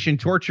Inquisition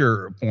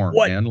torture porn,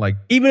 man. Like,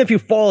 even if you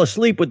fall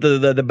asleep with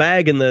the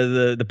bag and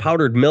the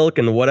powdered milk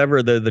and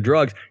whatever the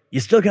drugs,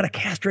 you still got to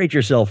castrate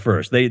yourself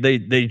first.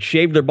 They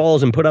shave their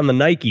balls and put on the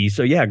Nike.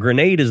 So yeah,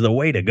 grenade is the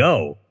way to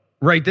go.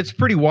 Right, that's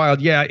pretty wild.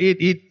 Yeah,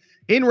 it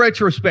in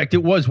retrospect,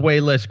 it was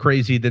way less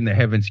crazy than the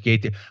Heaven's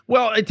Gate.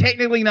 Well,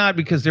 technically not,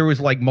 because there was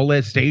like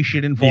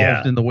molestation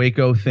involved in the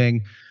Waco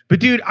thing.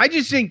 But dude, I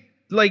just think,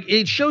 like,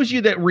 it shows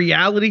you that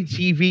reality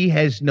TV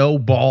has no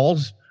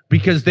balls,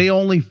 because they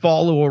only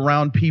follow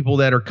around people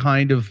that are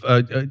kind of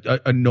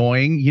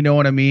annoying. You know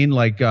what I mean?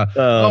 Like,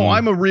 oh,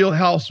 I'm a Real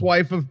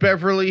Housewife of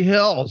Beverly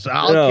Hills.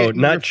 I'll get in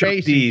your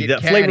face and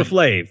get Flavor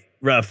Flav.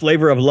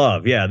 Flavor of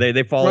Love. Yeah,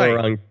 they follow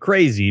around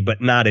crazy,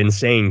 but not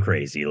insane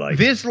crazy. Like,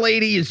 this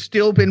lady has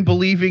still been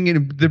believing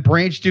in the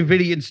Branch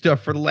Davidian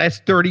stuff for the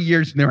last 30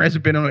 years, and there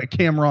hasn't been a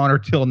camera on her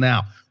till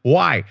now.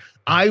 Why?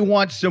 I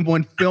want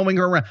someone filming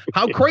her around.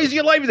 How crazy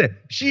a life is it?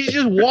 She's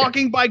just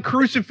walking by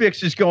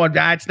crucifixes going,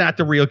 it's not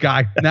the real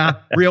guy. Nah,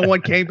 real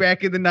one came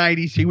back in the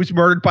 90s. He was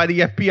murdered by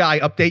the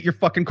FBI. Update your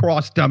fucking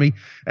cross, dummy.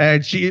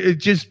 And she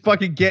just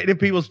fucking getting in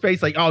people's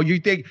face like, oh, you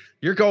think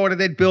you're going to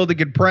that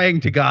building and praying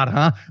to God,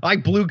 huh? I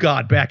blew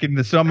God back in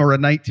the summer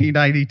of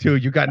 1992.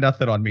 You got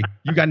nothing on me.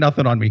 You got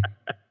nothing on me.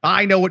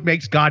 I know what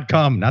makes God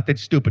come, not that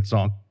stupid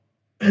song.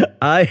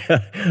 I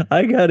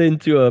got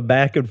into a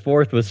back and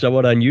forth with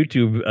someone on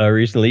YouTube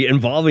recently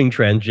involving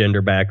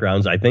transgender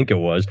backgrounds. I think it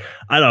was.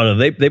 I don't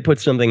know. They put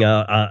something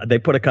they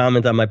put a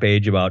comment on my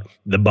page about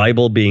the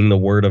Bible being the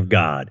word of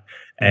God.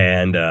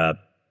 And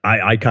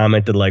I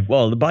commented like,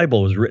 well, the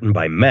Bible was written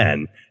by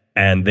men.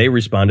 And they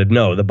responded,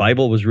 no, the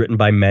Bible was written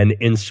by men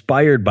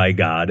inspired by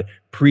God,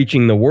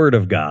 preaching the word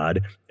of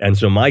God. And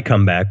so my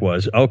comeback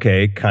was,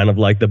 okay, kind of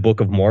like the Book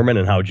of Mormon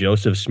and how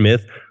Joseph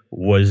Smith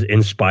was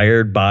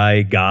inspired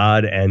by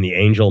God and the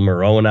angel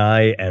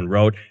Moroni and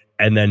wrote,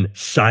 and then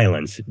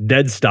silence,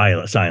 dead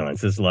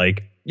silence. It's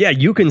like, yeah,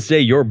 you can say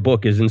your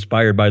book is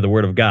inspired by the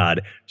word of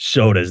God.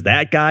 So does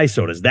that guy.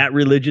 So does that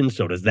religion.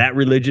 So does that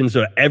religion.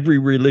 So every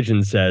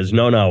religion says,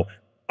 no,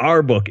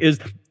 our book is.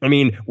 I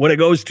mean, when it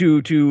goes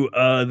to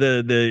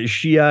the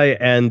Shia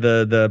and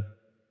the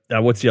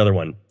what's the other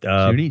one?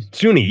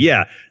 Sunni.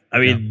 Yeah. I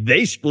mean,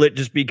 they split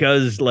just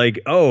because, like,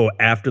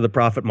 after the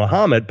Prophet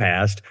Muhammad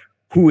passed,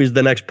 who is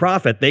the next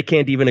prophet? They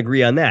can't even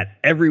agree on that.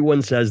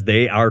 Everyone says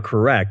they are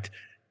correct.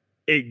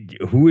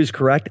 Who is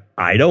correct?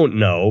 I don't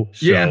know.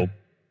 So yeah.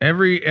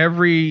 Every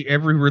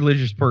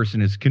religious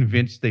person is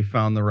convinced they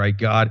found the right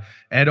God,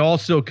 and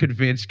also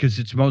convinced, because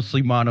it's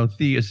mostly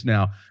monotheist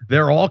now,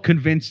 they're all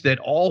convinced that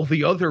all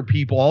the other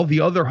people, all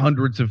the other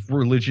hundreds of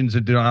religions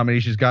and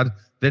denominations, God,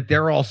 that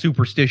they're all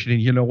superstition,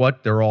 and you know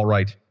what? They're all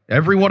right.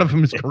 Every one of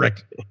them is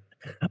correct.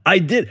 I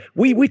did.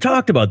 We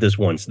talked about this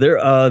once. There,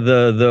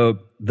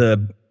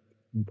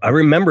 I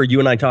remember you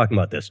and I talking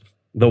about this,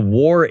 the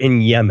war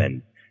in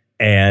Yemen.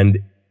 And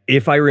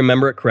if I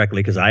remember it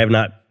correctly, because I have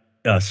not,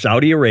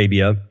 Saudi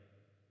Arabia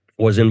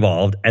was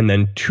involved, and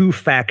then two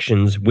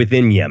factions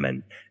within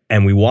Yemen.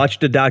 And we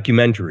watched a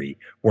documentary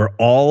where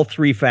all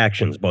three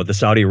factions, both the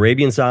Saudi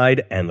Arabian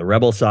side and the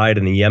rebel side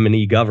and the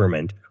Yemeni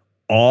government,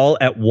 all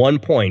at one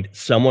point,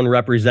 someone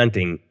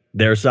representing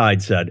their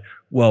side said,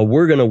 well,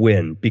 we're going to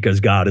win because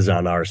God is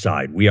on our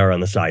side. We are on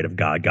the side of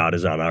God. God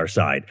is on our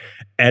side.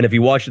 And if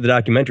you watch the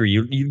documentary,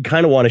 you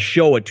kind of want to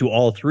show it to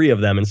all three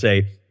of them and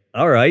say,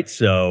 all right,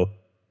 so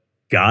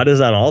God is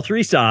on all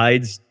three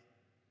sides.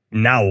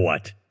 Now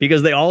what?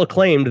 Because they all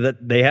claimed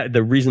that they had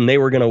the reason they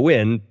were going to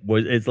win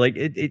was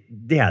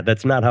yeah,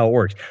 that's not how it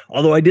works.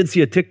 Although I did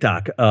see a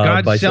TikTok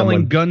God's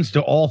selling guns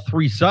to all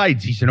three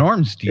sides. He's an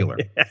arms dealer.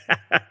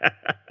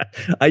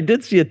 I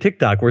did see a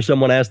TikTok where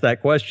someone asked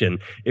that question.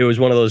 It was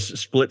one of those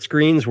split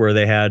screens where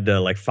they had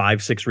like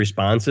 5-6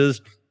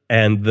 responses,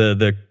 and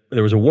there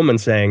was a woman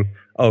saying,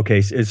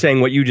 "Okay, saying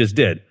what you just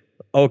did.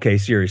 Okay,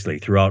 seriously,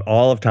 throughout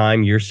all of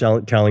time, you're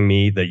telling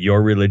me that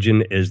your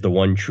religion is the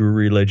one true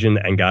religion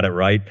and got it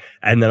right."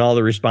 And then all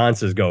the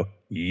responses go,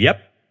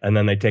 "Yep." And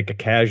then they take a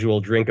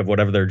casual drink of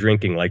whatever they're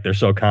drinking, like they're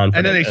so confident.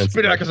 And then they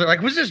spit it out because they're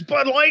like, was this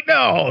Bud Light?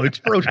 No, it's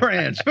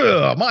Pro-Trans.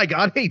 Oh, my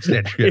God, hates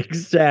that shit.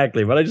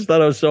 Exactly. But I just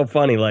thought it was so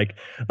funny. Like,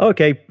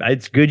 okay,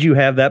 it's good you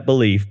have that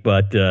belief,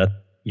 but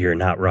you're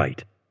not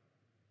right.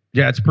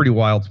 Yeah, it's pretty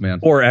wild, man.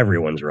 Or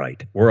everyone's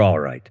right. We're all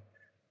right.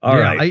 All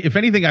right. If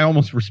anything, I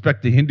almost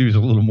respect the Hindus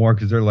a little more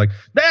because they're like,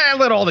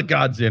 let all the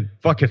gods in.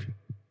 Fuck it.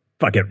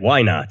 Fuck it.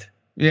 Why not?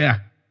 Yeah.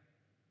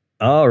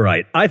 All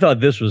right. I thought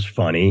this was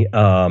funny.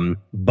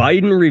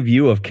 Biden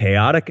review of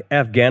chaotic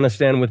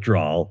Afghanistan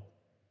withdrawal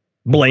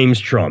blames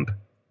Trump.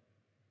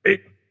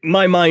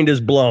 My mind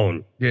is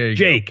blown.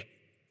 Jake,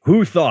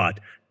 who thought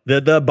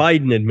that the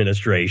Biden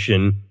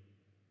administration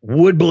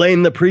would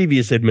blame the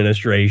previous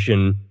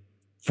administration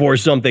for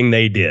something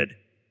they did?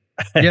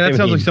 Yeah, that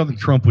sounds like something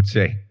Trump would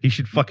say. He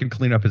should fucking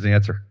clean up his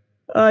answer.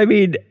 I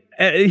mean,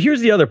 here's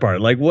the other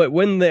part. Like,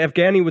 when the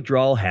Afghani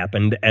withdrawal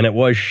happened, and it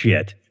was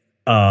shit,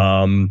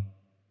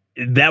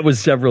 that was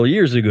several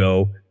years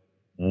ago.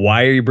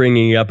 Why are you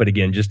bringing it up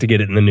again just to get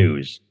it in the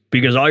news?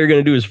 Because all you're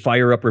going to do is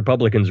fire up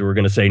Republicans who are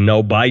going to say,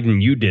 no,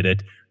 Biden, you did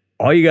it.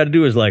 All you got to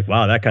do is like,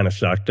 wow, that kind of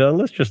sucked.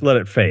 Let's just let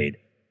it fade.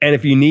 And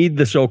if you need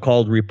the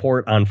so-called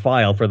report on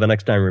file for the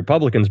next time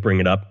Republicans bring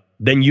it up,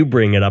 then you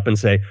bring it up and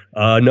say,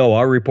 no,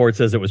 our report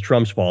says it was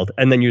Trump's fault.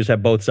 And then you just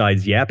have both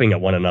sides yapping at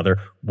one another.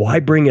 Why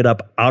bring it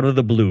up out of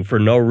the blue for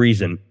no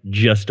reason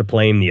just to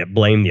blame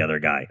the other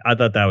guy? I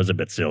thought that was a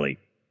bit silly.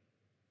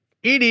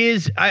 It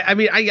is. I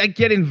mean, I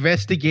get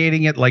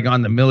investigating it like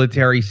on the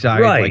military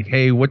side. Right. Like,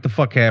 hey, what the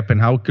fuck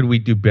happened? How could we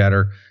do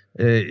better?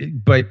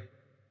 But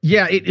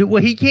yeah,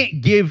 well, he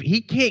can't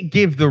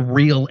give the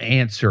real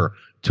answer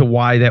to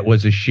why that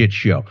was a shit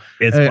show.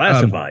 It's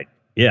classified.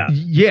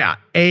 Yeah.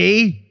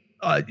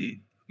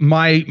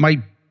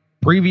 My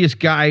previous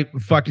guy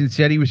fucking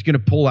said he was going to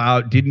pull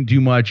out, didn't do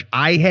much.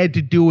 I had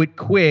to do it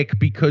quick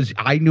because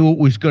I knew it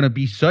was going to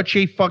be such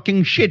a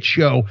fucking shit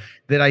show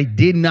that I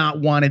did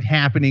not want it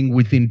happening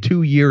within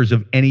 2 years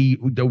of the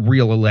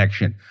real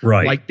election.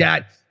 Right. Like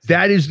that.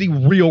 That is the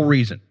real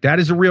reason. That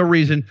is the real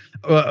reason.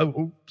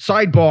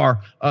 Sidebar,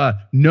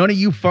 none of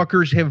you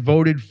fuckers have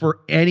voted for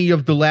any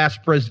of the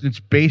last presidents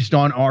based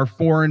on our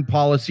foreign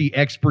policy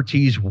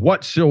expertise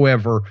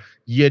whatsoever.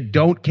 You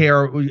don't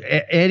care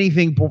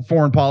anything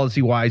foreign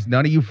policy wise.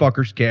 None of you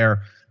fuckers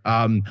care.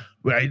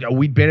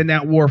 We'd been in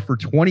that war for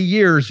 20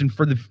 years, and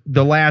for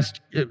the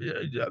last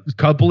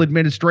couple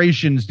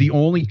administrations, the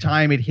only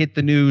time it hit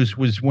the news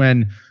was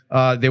when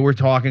they were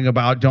talking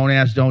about don't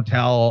ask, don't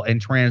tell,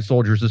 and trans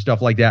soldiers and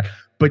stuff like that.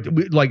 But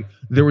like,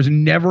 there was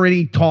never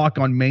any talk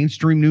on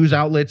mainstream news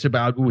outlets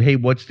about, hey,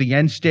 what's the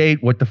end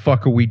state? What the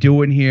fuck are we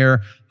doing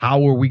here?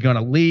 How are we going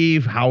to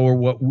leave? How are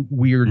what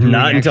we are doing?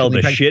 Not until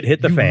the shit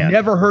hit the fan.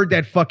 Never heard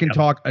that fucking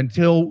talk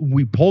until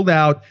we pulled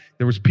out.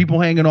 There was people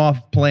hanging off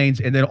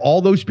planes, and then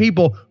all those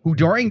people who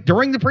during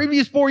the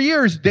previous 4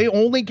 years, they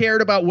only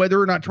cared about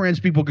whether or not trans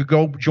people could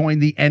go join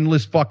the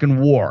endless fucking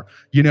war.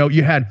 You know,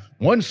 you had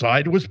one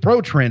side was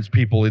pro-trans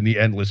people in the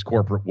endless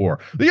corporate war.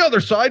 The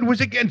other side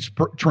was against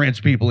trans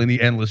people in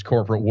the endless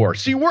corporate war.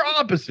 See, we're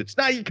opposites.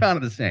 Now you're kind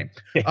of the same.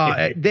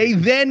 They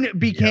then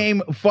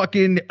became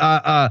fucking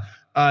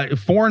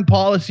foreign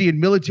policy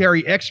and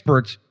military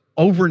experts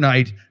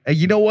overnight. And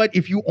you know what?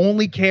 If you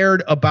only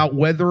cared about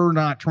whether or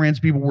not trans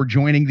people were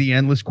joining the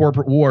endless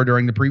corporate war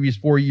during the previous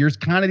 4 years,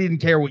 kind of didn't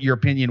care what your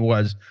opinion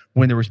was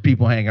when there was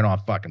people hanging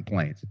off fucking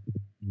planes.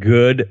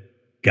 Good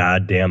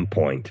goddamn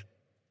point.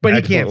 But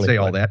he can't say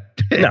all that.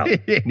 No.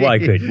 Why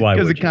would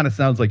Because it kind of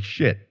sounds like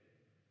shit.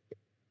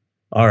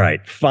 All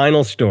right.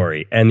 Final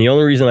story. And the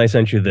only reason I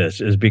sent you this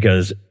is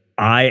because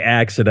I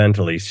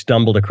accidentally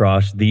stumbled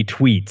across the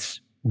tweets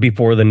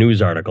before the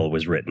news article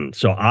was written.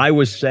 So I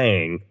was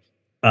saying,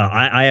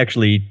 I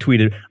actually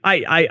tweeted.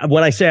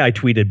 When I say I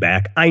tweeted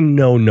back, I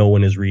know no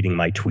one is reading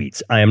my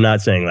tweets. I am not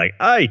saying like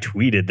I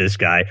tweeted this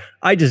guy.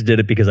 I just did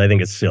it because I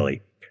think it's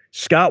silly.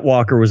 Scott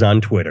Walker was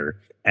on Twitter,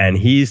 and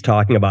he's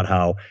talking about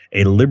how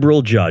a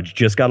liberal judge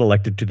just got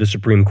elected to the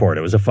Supreme Court.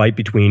 It was a fight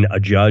between a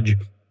judge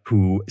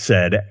who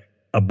said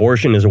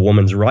abortion is a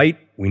woman's right.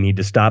 We need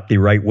to stop the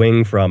right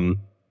wing from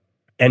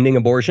ending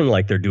abortion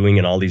like they're doing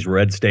in all these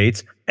red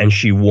states. And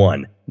she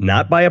won,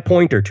 not by a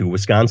point or two.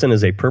 Wisconsin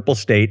is a purple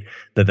state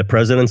that the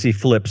presidency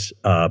flips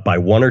by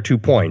 1 or 2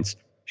 points.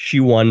 She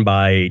won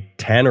by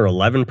 10 or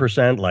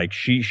 11%. Like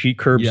she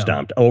curb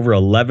stomped over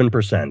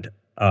 11%.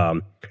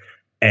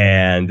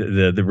 And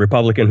the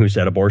Republican who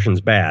said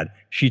abortion's bad,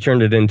 she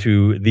turned it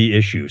into the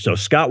issue. So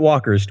Scott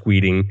Walker's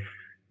tweeting,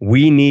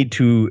 we need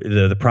to,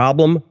 the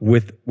problem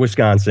with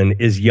Wisconsin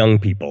is young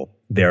people.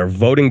 They're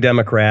voting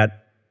Democrat.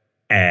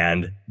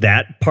 And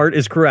that part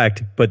is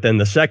correct. But then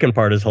the second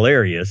part is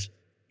hilarious.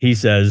 He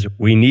says,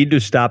 we need to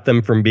stop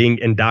them from being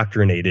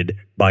indoctrinated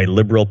by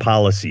liberal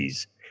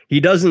policies. He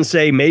doesn't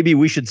say maybe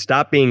we should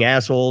stop being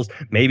assholes.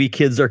 Maybe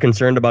kids are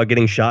concerned about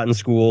getting shot in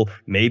school.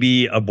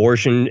 Maybe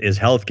abortion is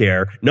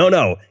healthcare.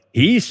 No.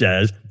 He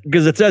says,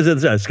 because it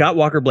says Scott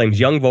Walker blames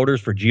young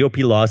voters for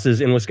GOP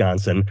losses in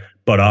Wisconsin,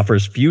 but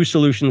offers few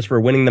solutions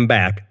for winning them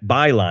back.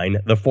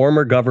 Byline, the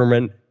former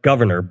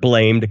governor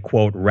blamed,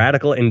 quote,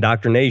 radical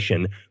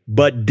indoctrination,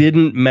 but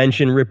didn't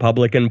mention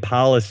Republican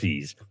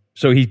policies.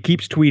 So he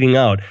keeps tweeting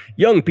out,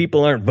 young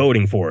people aren't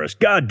voting for us.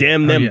 God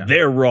damn them,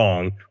 they're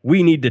wrong.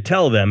 We need to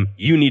tell them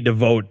you need to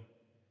vote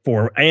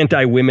for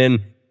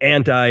anti-women,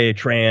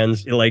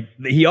 anti-trans. Like,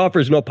 he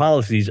offers no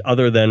policies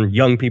other than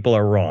young people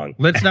are wrong.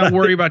 Let's not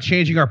worry about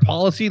changing our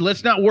policy.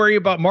 Let's not worry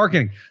about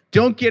marketing.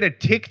 Don't get a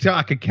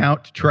TikTok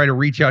account to try to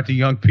reach out to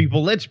young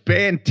people. Let's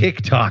ban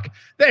TikTok.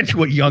 That's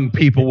what young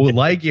people will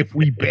like if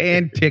we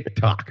ban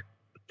TikTok.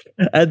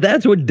 And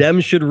that's what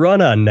Dems should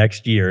run on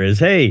next year is,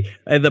 hey,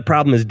 the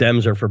problem is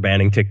Dems are for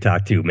banning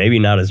TikTok too. Maybe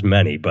not as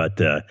many, but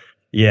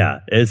yeah,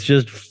 it's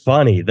just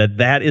funny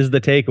that is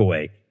the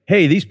takeaway.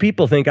 Hey, these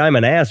people think I'm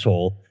an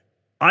asshole.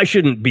 I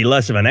shouldn't be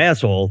less of an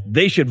asshole.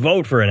 They should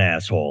vote for an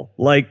asshole.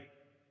 Like,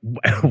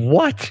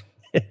 what?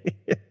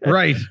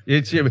 Right.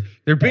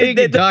 They're being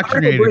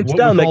indoctrinated. Breaks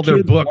down that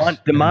kids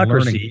want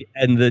democracy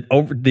and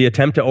the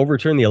attempt to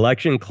overturn the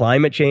election,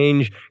 climate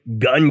change,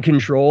 gun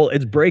control.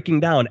 It's breaking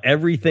down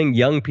everything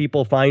young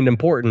people find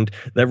important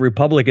that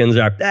Republicans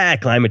are,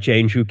 climate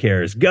change, who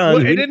cares? Guns.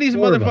 Well, and then these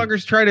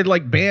motherfuckers try to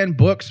like ban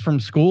books from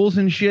schools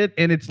and shit.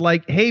 And it's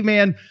like, hey,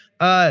 man,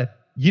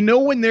 you know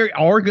when they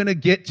are going to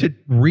get to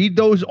read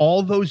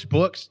all those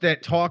books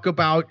that talk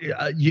about,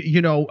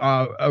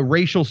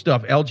 racial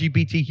stuff,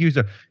 LGBTQ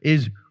stuff,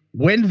 is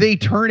when they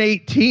turn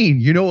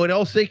 18. You know what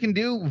else they can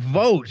do?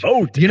 Vote.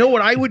 You know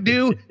what I would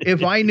do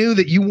if I knew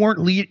that you weren't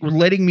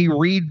letting me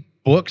read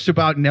books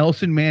about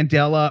Nelson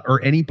Mandela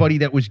or anybody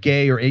that was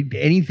gay or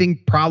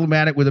anything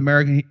problematic with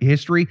American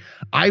history?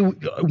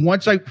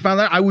 Once I found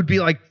that, I would be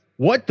like,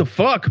 what the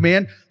fuck,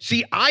 man?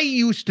 See, I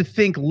used to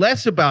think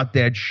less about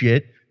that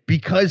shit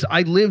because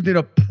I lived in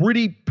a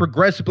pretty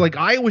progressive, like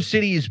Iowa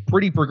City is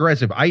pretty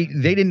progressive.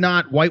 They did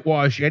not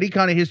whitewash any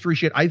kind of history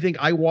shit. I think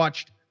I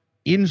watched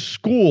in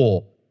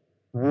school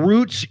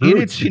Roots in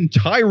its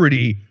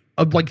entirety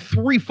of like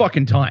 3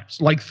 fucking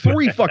times. Like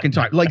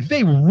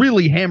they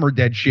really hammered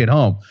that shit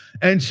home.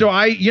 And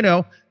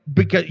so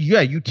because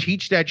you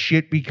teach that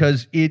shit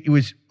because it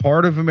was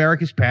part of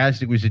America's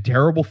past. It was a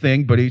terrible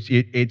thing, but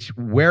it's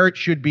where it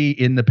should be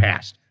in the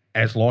past,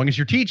 as long as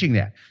you're teaching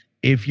that.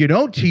 If you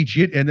don't teach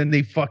it and then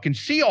they fucking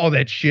see all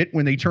that shit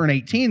when they turn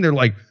 18, they're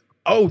like,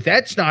 oh,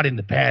 that's not in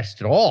the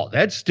past at all.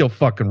 That's still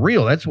fucking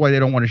real. That's why they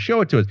don't want to show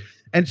it to us.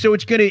 And so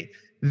it's going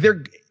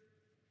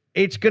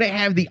to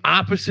have the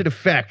opposite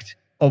effect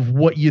of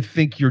what you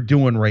think you're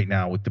doing right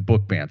now with the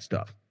book ban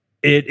stuff.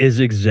 It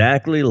is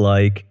exactly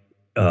like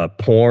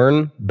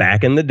porn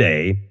back in the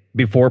day.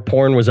 Before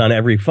porn was on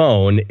every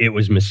phone, it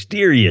was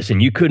mysterious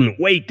and you couldn't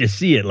wait to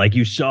see it. Like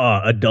you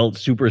saw Adult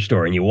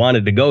Superstore and you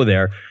wanted to go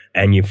there.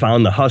 And you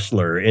found the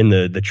hustler in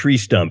the tree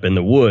stump in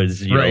the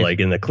woods, you know, like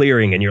in the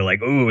clearing, and you're like,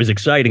 ooh, it was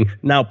exciting.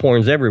 Now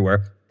porn's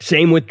everywhere.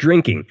 Same with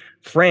drinking.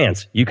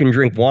 France, you can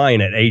drink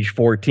wine at age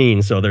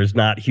 14, so there's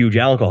not huge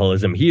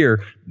alcoholism.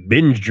 Here,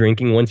 binge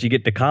drinking once you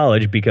get to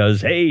college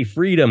because, hey,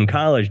 freedom,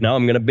 college, now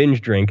I'm going to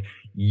binge drink.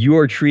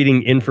 You're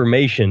treating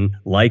information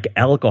like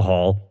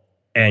alcohol.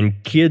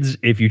 And kids,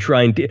 if you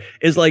try and...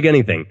 it's like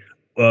anything.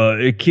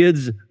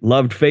 Kids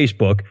loved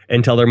Facebook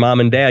until their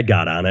mom and dad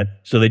got on it,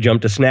 so they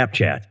jumped to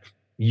Snapchat.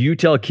 You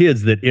tell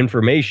kids that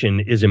information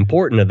is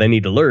important and they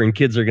need to learn,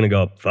 kids are going to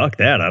go, fuck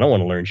that, I don't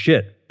want to learn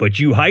shit. But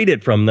you hide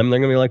it from them, they're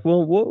going to be like,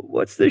 well,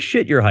 what's this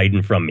shit you're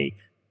hiding from me?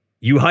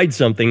 You hide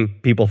something,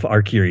 people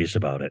are curious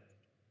about it.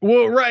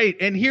 Well, right.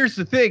 And here's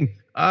the thing.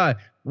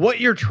 What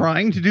you're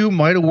trying to do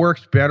might have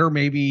worked better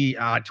maybe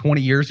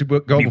 20 years ago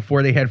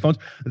before they had phones.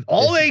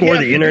 All they have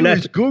to do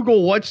is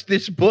Google what's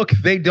this book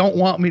they don't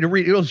want me to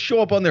read. It'll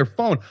show up on their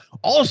phone.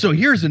 Also,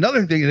 here's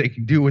another thing they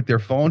can do with their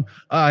phone.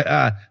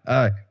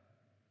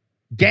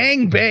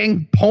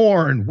 Gangbang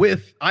porn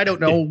with, I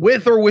don't know,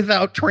 with or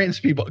without trans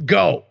people.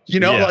 Go,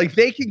 like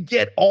they can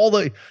get all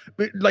the,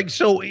 like,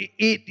 so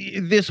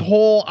this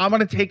whole, I'm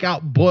going to take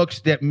out books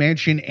that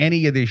mention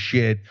any of this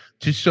shit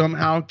to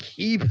somehow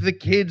keep the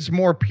kids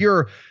more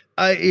pure.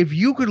 If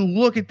you could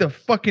look at the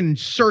fucking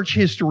search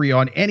history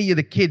on any of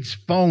the kids'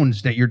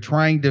 phones that you're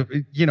trying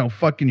to,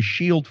 fucking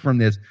shield from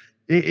this,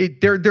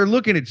 they're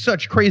looking at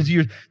such crazy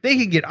years. They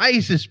can get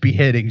ISIS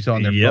beheadings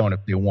on their phone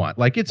if they want.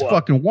 Like, it's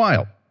fucking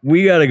wild.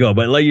 We got to go.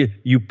 But like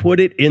you put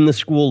it in the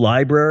school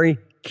library,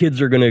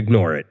 kids are going to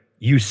ignore it.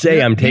 You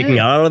say, I'm taking it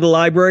out of the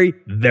library,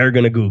 they're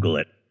going to Google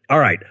it. All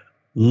right.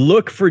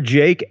 Look for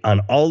Jake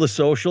on all the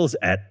socials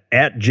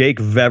at Jake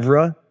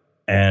Vevra,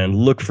 and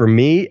look for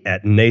me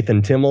at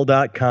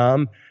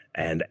nathantimmel.com.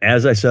 And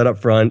as I said up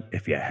front,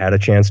 if you had a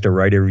chance to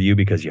write a review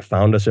because you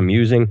found us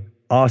amusing,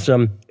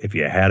 awesome. If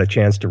you had a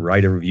chance to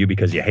write a review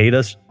because you hate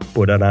us,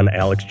 put it on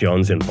Alex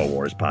Jones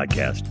InfoWars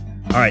podcast.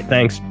 All right.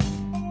 Thanks.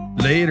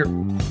 Later.